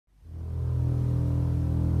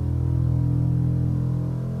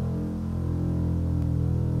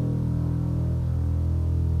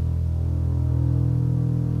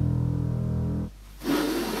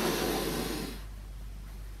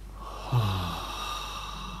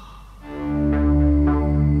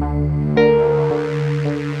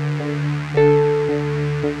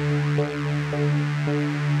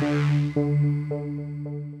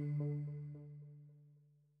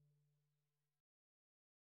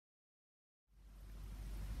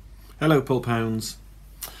Hello Pulp Hounds.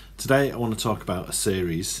 Today I want to talk about a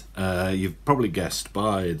series, you've probably guessed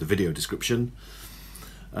by the video description.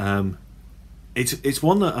 It's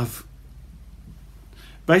one that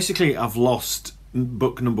I've lost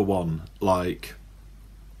book number one like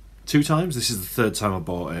 2 times. This is the 3rd time I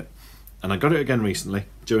bought it, and I got it again recently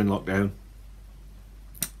during lockdown.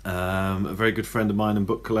 A very good friend of mine and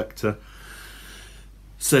book collector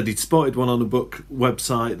said he'd spotted one on a book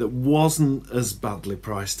website that wasn't as badly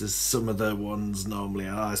priced as some of the ones normally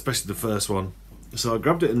are, especially the first one. So I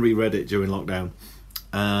grabbed it and reread it during lockdown,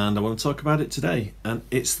 and I want to talk about it today. And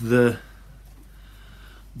it's the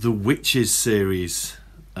Witches series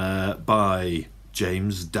by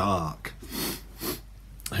James Darke,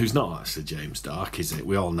 who's not actually James Darke, is it?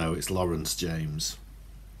 We all know it's Laurence James.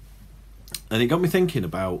 And it got me thinking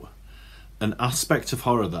about an aspect of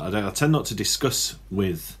horror that I tend not to discuss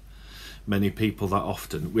with many people that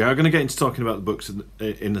often. We are going to get into talking about the books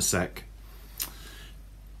in a sec.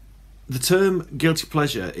 The term guilty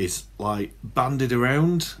pleasure is like bandied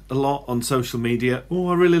around a lot on social media. Oh,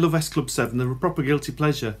 I really love S Club 7, they're a proper guilty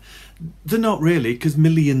pleasure. They're not really, because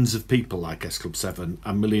millions of people like S Club 7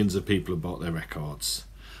 and millions of people have bought their records.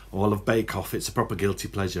 Or I love Bake Off, it's a proper guilty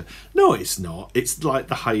pleasure. No, it's not. It's like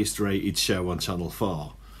the highest rated show on Channel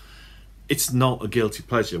 4. It's not a guilty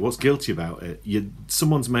pleasure. What's guilty about it?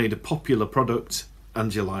 Someone's made a popular product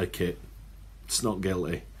and you like it. It's not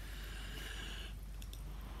guilty.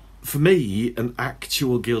 For me, an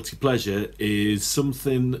actual guilty pleasure is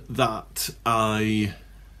something that I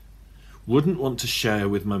wouldn't want to share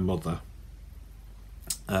with my mother.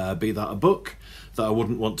 Be that a book that I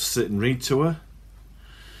wouldn't want to sit and read to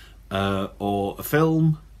her, or a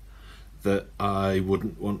film that I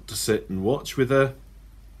wouldn't want to sit and watch with her,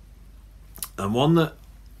 and one that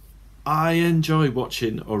I enjoy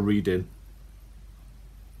watching or reading.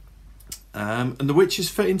 And The Witches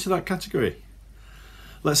fit into that category.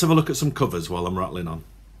 Let's have a look at some covers while I'm rattling on.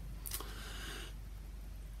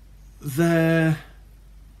 They're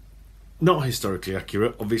not historically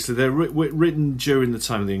accurate, obviously. They're written during the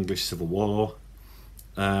time of the English Civil War.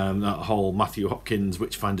 That whole Matthew Hopkins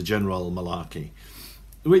Witchfinder General malarkey,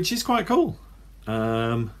 which is quite cool.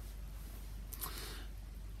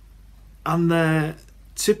 And they're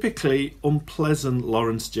typically unpleasant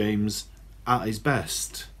Laurence James at his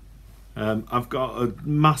best. I've got a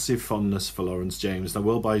massive fondness for Laurence James. I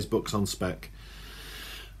will buy his books on spec.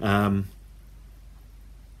 Knowing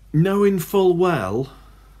full well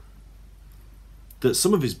that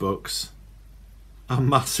some of his books are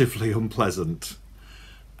massively unpleasant,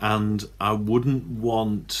 and I wouldn't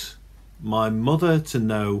want my mother to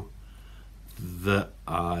know that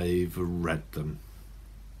I've read them.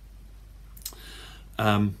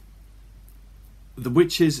 The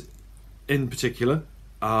Witches in particular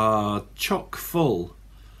are chock full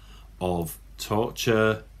of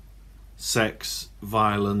torture, sex,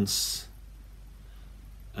 violence,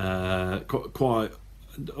 quite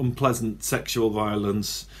unpleasant sexual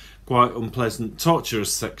violence, quite unpleasant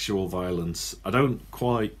torturous sexual violence. I don't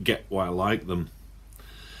quite get why I like them,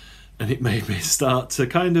 and it made me start to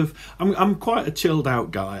kind of... I'm quite a chilled out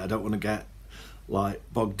guy. I don't want to get like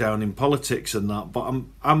bogged down in politics and that, but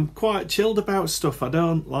I'm quite chilled about stuff. I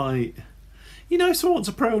don't like, if someone wants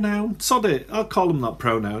a pronoun, sod it, I'll call them that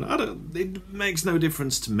pronoun. It makes no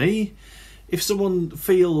difference to me. If someone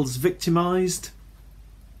feels victimised,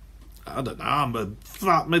 I don't know, I'm a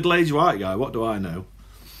fat middle-aged white guy, what do I know?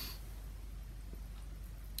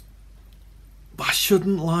 But I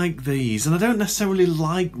shouldn't like these, and I don't necessarily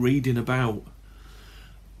like reading about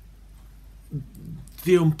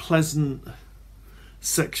the unpleasant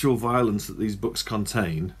sexual violence that these books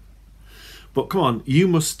contain. But come on, you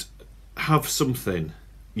must have something.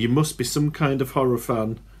 You must be some kind of horror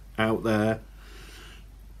fan out there,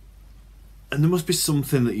 and there must be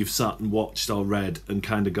something that you've sat and watched or read and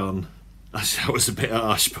kind of gone, that was a bit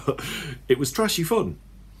harsh, but it was trashy fun.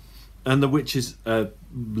 And The Witches,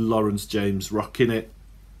 Laurence James rocking it.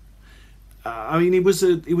 I mean, he was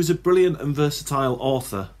a brilliant and versatile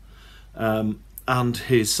author, and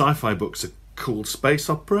his sci-fi books are cool space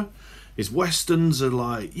opera. His westerns are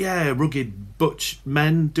like, yeah, rugged butch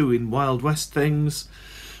men doing Wild West things.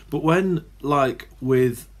 But when, like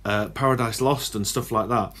with Paradise Lost and stuff like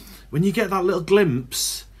that, when you get that little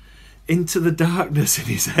glimpse into the darkness in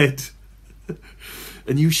his head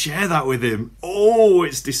and you share that with him, oh,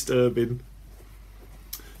 it's disturbing.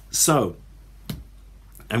 So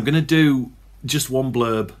I'm going to do just one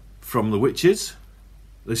blurb from The Witches.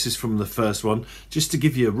 This is from the first one, just to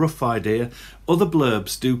give you a rough idea. Other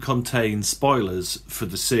blurbs do contain spoilers for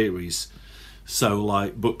the series, So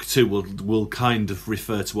like book 2 will kind of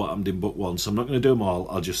refer to what happened in book 1. So I'm not going to do them all,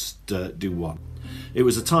 I'll just do one. It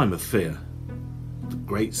was a time of fear. The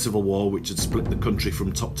great civil war which had split the country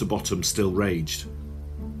from top to bottom still raged.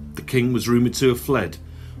 The king was rumoured to have fled,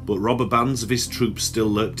 but robber bands of his troops still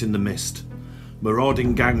lurked in the mist,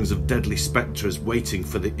 marauding gangs of deadly spectres waiting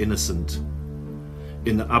for the innocent.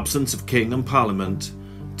 In the absence of king and parliament,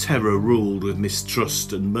 terror ruled with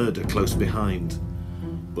mistrust and murder close behind.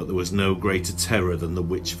 But there was no greater terror than the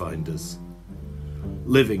witch-finders.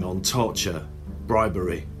 Living on torture,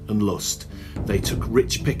 bribery and lust, they took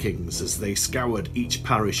rich pickings as they scoured each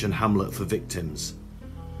parish and hamlet for victims.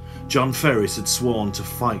 John Ferris had sworn to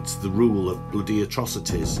fight the rule of bloody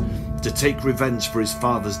atrocities, to take revenge for his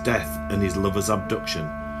father's death and his lover's abduction,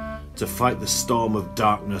 to fight the storm of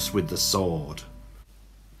darkness with the sword.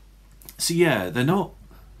 So yeah, they're not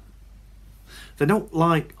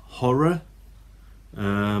like horror.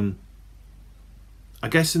 I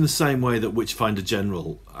guess in the same way that Witchfinder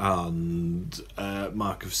General and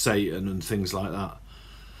Mark of Satan and things like that,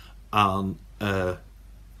 and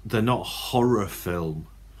they're not horror film,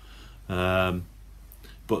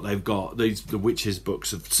 but they've got the witches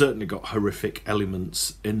books have certainly got horrific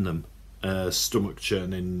elements in them, stomach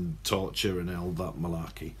churning, torture, and all that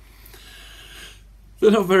malarkey. They're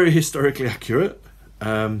not very historically accurate.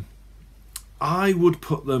 I would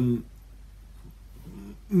put them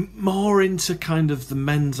more into kind of the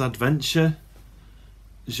men's adventure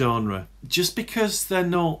genre, just because they're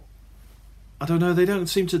not, I don't know, they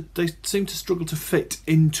seem to struggle to fit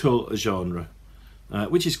into a genre,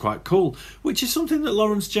 which is quite cool, which is something that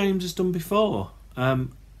Laurence James has done before.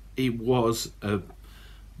 He was a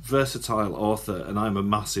versatile author, and I'm a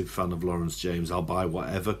massive fan of Laurence James. I'll buy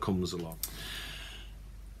whatever comes along.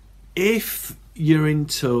 If you're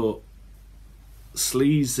into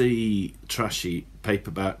sleazy, trashy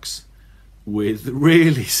paperbacks with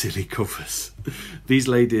really silly covers, these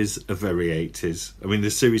ladies are very 80s. I mean,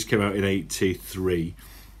 the series came out in 83,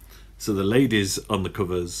 so the ladies on the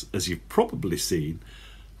covers, as you've probably seen,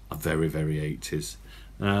 are very, very 80s.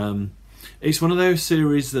 It's one of those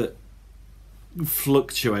series that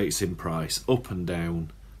fluctuates in price, up and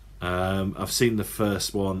down. I've seen the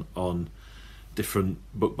first one on different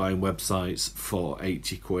book buying websites for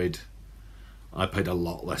 80 quid. I paid a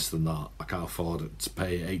lot less than that. I can't afford it to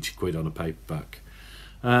pay 80 quid on a paperback.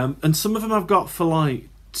 And some of them I've got for like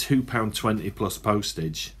 £2.20 plus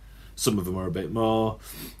postage. Some of them are a bit more.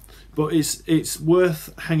 But it's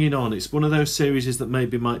worth hanging on. It's one of those series that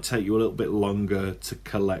maybe might take you a little bit longer to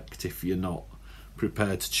collect if you're not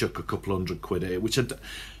prepared to chuck a couple £100 at it. Which,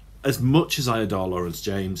 as much as I adore Laurence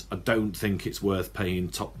James, I don't think it's worth paying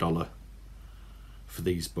top dollar for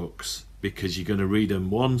these books, because you're going to read them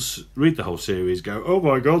once, read the whole series, go, oh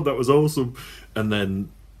my god, that was awesome, and then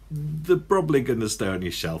they're probably going to stay on your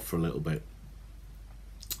shelf for a little bit.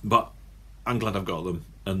 But I'm glad I've got them,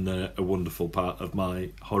 and they're a wonderful part of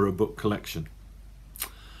my horror book collection.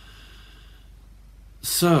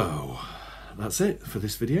 So that's it for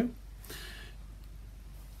this video.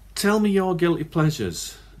 Tell me your guilty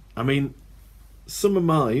pleasures. I mean, some of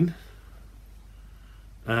mine,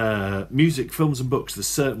 music, films and books, there's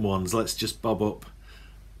certain ones, let's just bob up.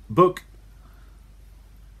 Book,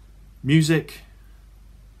 music,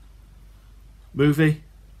 movie,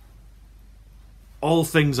 all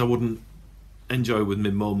things I wouldn't enjoy with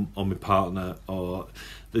my mum or my partner, or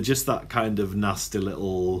they're just that kind of nasty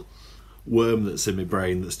little worm that's in my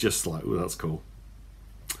brain that's just like, oh, that's cool.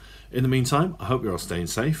 In the meantime, I hope you're all staying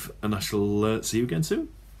safe, and I shall see you again soon.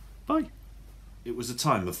 Bye. It was a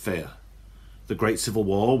time of fear. The great civil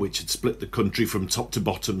war, which had split the country from top to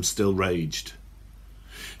bottom, still raged.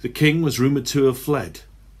 The king was rumoured to have fled,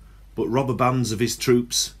 but rubber bands of his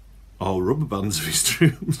troops... Oh, rubber bands of his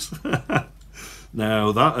troops.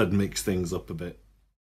 Now, that had mixed things up a bit.